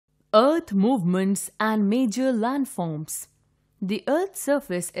Earth movements and major landforms. The Earth's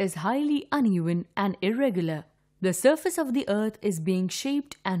surface is highly uneven and irregular. The surface of the Earth is being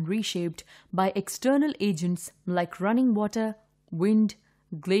shaped and reshaped by external agents like running water, wind,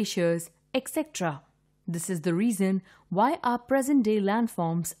 glaciers, etc. This is the reason why our present-day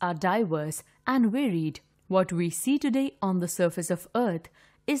landforms are diverse and varied. What we see today on the surface of Earth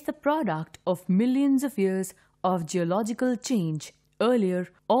is the product of millions of years of geological change. Earlier,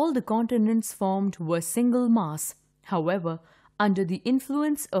 all the continents formed were single mass. However, under the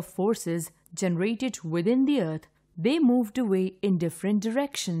influence of forces generated within the Earth, they moved away in different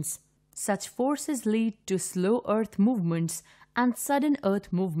directions. Such forces lead to slow Earth movements and sudden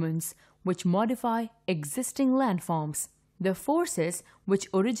Earth movements, which modify existing landforms. The forces which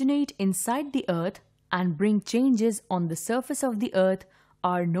originate inside the Earth and bring changes on the surface of the Earth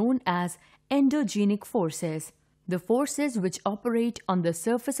are known as endogenic forces. The forces which operate on the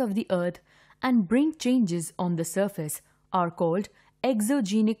surface of the Earth and bring changes on the surface are called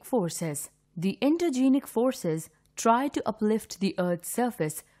exogenic forces. The endogenic forces try to uplift the Earth's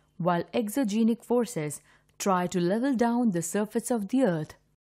surface, while exogenic forces try to level down the surface of the Earth.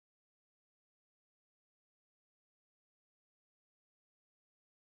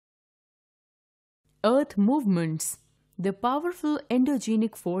 Earth movements. The powerful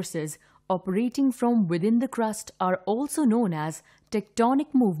endogenic forces operating from within the crust are also known as tectonic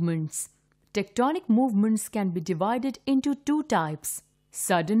movements. Tectonic movements can be divided into two types.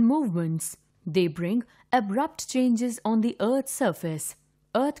 Sudden movements. They bring abrupt changes on the Earth's surface.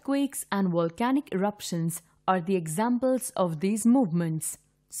 Earthquakes and volcanic eruptions are the examples of these movements.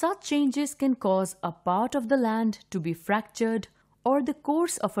 Such changes can cause a part of the land to be fractured or the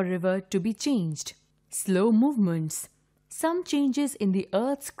course of a river to be changed. Slow movements. Some changes in the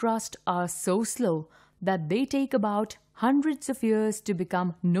Earth's crust are so slow that they take about hundreds of years to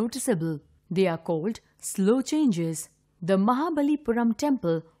become noticeable. They are called slow changes. The Mahabalipuram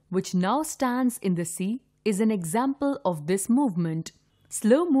temple, which now stands in the sea, is an example of this movement.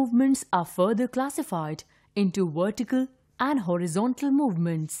 Slow movements are further classified into vertical and horizontal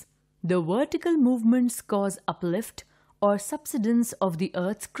movements. The vertical movements cause uplift or subsidence of the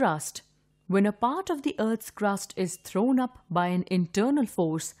Earth's crust. When a part of the Earth's crust is thrown up by an internal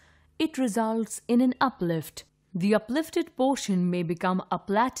force, it results in an uplift. The uplifted portion may become a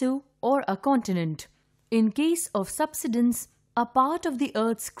plateau or a continent. In case of subsidence, a part of the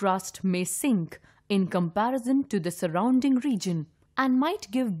Earth's crust may sink in comparison to the surrounding region and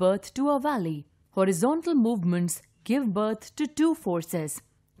might give birth to a valley. Horizontal movements give birth to two forces: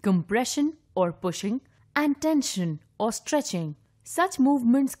 compression or pushing and tension or stretching. Such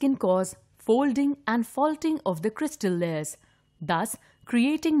movements can cause folding and faulting of the crystal layers, thus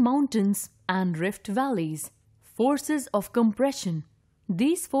creating mountains and rift valleys. Forces of compression.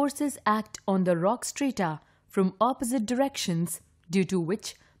 These forces act on the rock strata from opposite directions, due to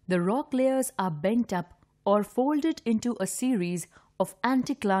which the rock layers are bent up or folded into a series of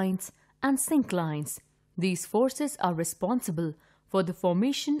anticlines and synclines. These forces are responsible for the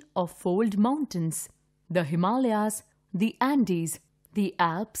formation of fold mountains. The Himalayas, the Andes, the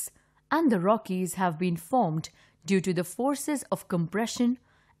Alps, and the Rockies have been formed due to the forces of compression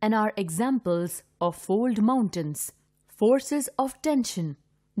and are examples of fold mountains. Forces of tension.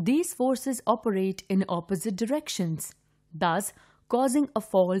 These forces operate in opposite directions, thus causing a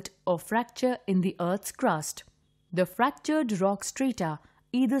fault or fracture in the Earth's crust. The fractured rock strata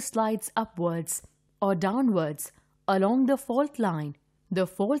either slides upwards or downwards along the fault line. The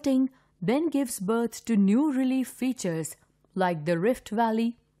faulting then gives birth to new relief features like the Rift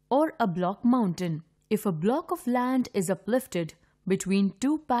Valley or a block mountain. If a block of land is uplifted between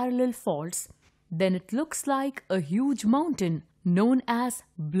two parallel faults, then it looks like a huge mountain known as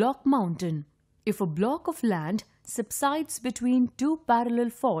block mountain. If a block of land subsides between two parallel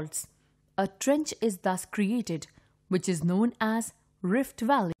faults, a trench is thus created, which is known as Rift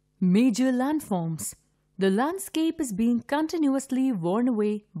Valley. Major landforms. The landscape is being continuously worn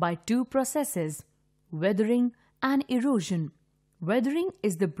away by two processes: weathering and erosion. Weathering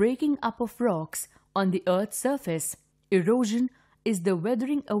is the breaking up of rocks on the Earth's surface. Erosion is the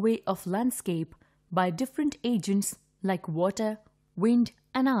weathering away of landscape by different agents like water, wind,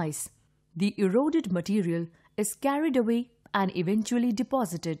 and ice. The eroded material is carried away and eventually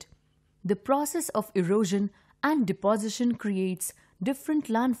deposited. The process of erosion and deposition creates different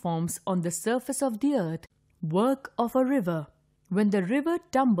landforms on the surface of the Earth. Work of a river. When the river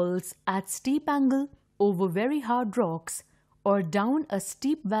tumbles at steep angle over very hard rocks or down a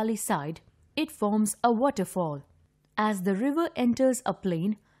steep valley side, it forms a waterfall. As the river enters a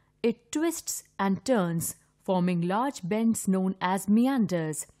plain, it twists and turns, forming large bends known as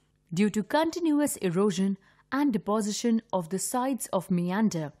meanders. Due to continuous erosion and deposition of the sides of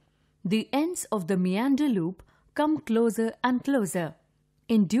meander, the ends of the meander loop come closer and closer.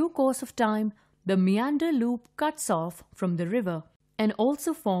 In due course of time, the meander loop cuts off from the river and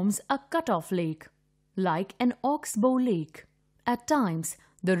also forms a cut-off lake, like an oxbow lake. At times,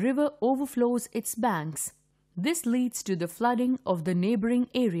 the river overflows its banks. This leads to the flooding of the neighboring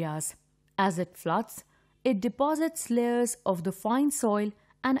areas. As it floods, it deposits layers of the fine soil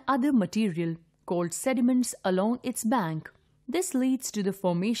and other material called sediments along its bank. This leads to the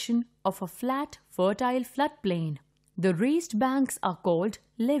formation of a flat, fertile floodplain. The raised banks are called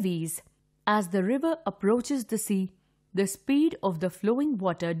levees. As the river approaches the sea, the speed of the flowing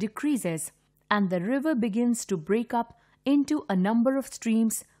water decreases and the river begins to break up into a number of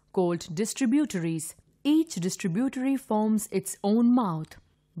streams called distributaries. Each distributary forms its own mouth.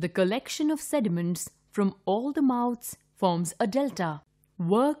 The collection of sediments from all the mouths forms a delta.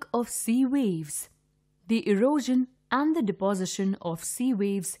 Work of sea waves. The erosion and the deposition of sea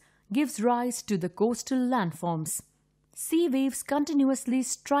waves gives rise to the coastal landforms. Sea waves continuously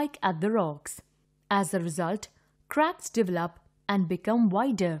strike at the rocks. As a result, cracks develop and become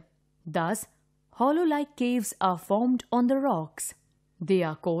wider. Thus, hollow-like caves are formed on the rocks. They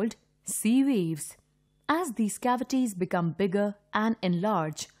are called sea waves. As these cavities become bigger and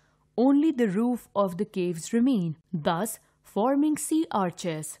enlarge, only the roof of the caves remain, thus forming sea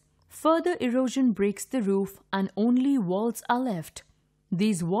arches. Further erosion breaks the roof and only walls are left.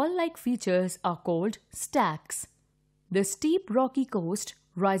 These wall-like features are called stacks. The steep rocky coast,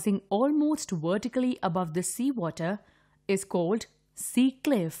 rising almost vertically above the seawater, is called sea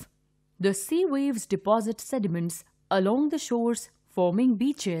cliff. The sea waves deposit sediments along the shores, forming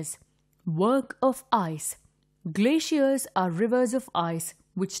beaches. Work of ice. Glaciers are rivers of ice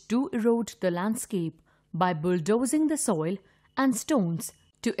which do erode the landscape by bulldozing the soil and stones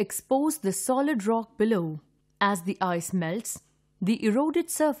to expose the solid rock below. As the ice melts, the eroded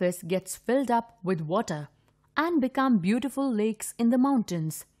surface gets filled up with water and become beautiful lakes in the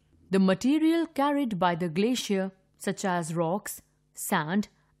mountains. The material carried by the glacier, such as rocks, sand,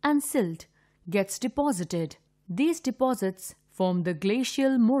 and silt, gets deposited. These deposits form the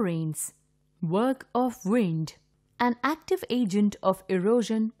glacial moraines. Work of wind. An active agent of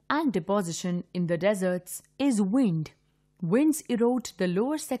erosion and deposition in the deserts is wind. Winds erode the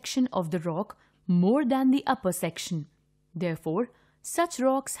lower section of the rock more than the upper section. Therefore, such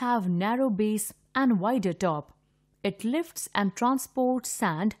rocks have narrow base and wider top. It lifts and transports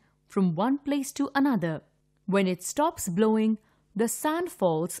sand from one place to another. When it stops blowing, the sand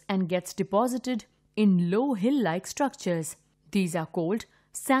falls and gets deposited in low hill-like structures. These are called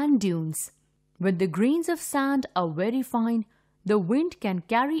sand dunes. When the grains of sand are very fine, the wind can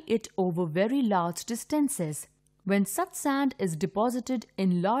carry it over very large distances. When such sand is deposited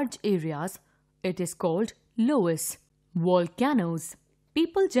in large areas, it is called loess. Volcanoes.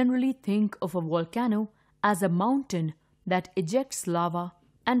 People generally think of a volcano as a mountain that ejects lava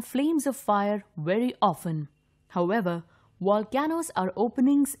and flames of fire very often. However, volcanoes are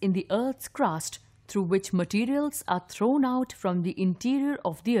openings in the Earth's crust through which materials are thrown out from the interior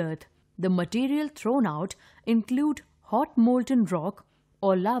of the Earth. The material thrown out include hot molten rock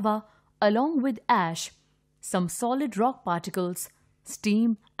or lava along with ash, some solid rock particles,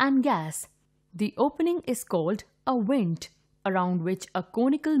 steam and gas. The opening is called a vent, around which a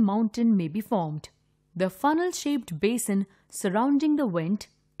conical mountain may be formed. The funnel-shaped basin surrounding the vent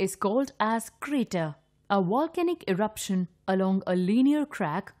is called as crater. A volcanic eruption along a linear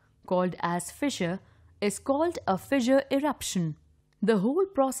crack, called as fissure, is called a fissure eruption. The whole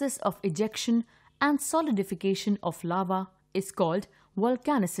process of ejection and solidification of lava is called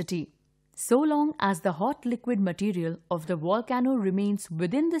volcanicity. So long as the hot liquid material of the volcano remains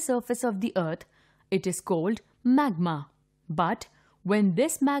within the surface of the earth, it is called magma. But when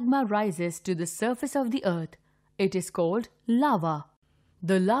this magma rises to the surface of the earth, it is called lava.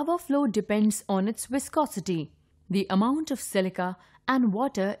 The lava flow depends on its viscosity. The amount of silica and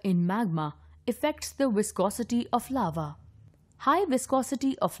water in magma affects the viscosity of lava. High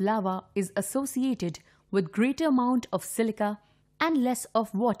viscosity of lava is associated with greater amount of silica and less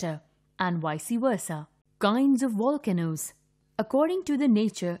of water, and vice versa. Kinds of volcanoes. According to the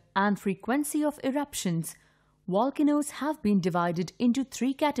nature and frequency of eruptions, volcanoes have been divided into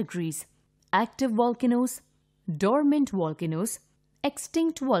three categories: active volcanoes, dormant volcanoes,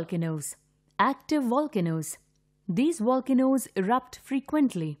 extinct volcanoes. Active volcanoes. These volcanoes erupt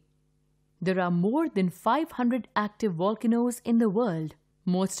frequently. There are more than 500 active volcanoes in the world.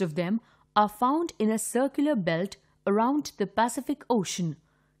 Most of them are found in a circular belt around the Pacific Ocean,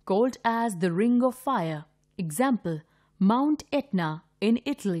 called as the Ring of Fire. Example, Mount Etna in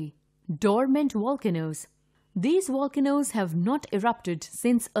Italy. Dormant volcanoes. These volcanoes have not erupted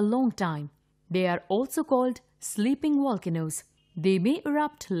since a long time. They are also called sleeping volcanoes. They may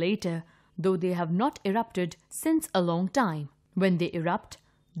erupt later, though they have not erupted since a long time. When they erupt,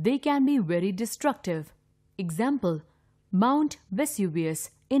 they can be very destructive. Example: Mount Vesuvius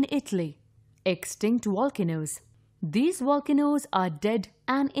in Italy. Extinct volcanoes. These volcanoes are dead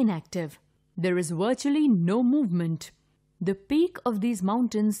and inactive. There is virtually no movement. The peak of these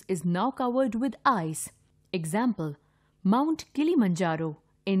mountains is now covered with ice. Example: Mount Kilimanjaro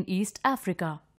in East Africa.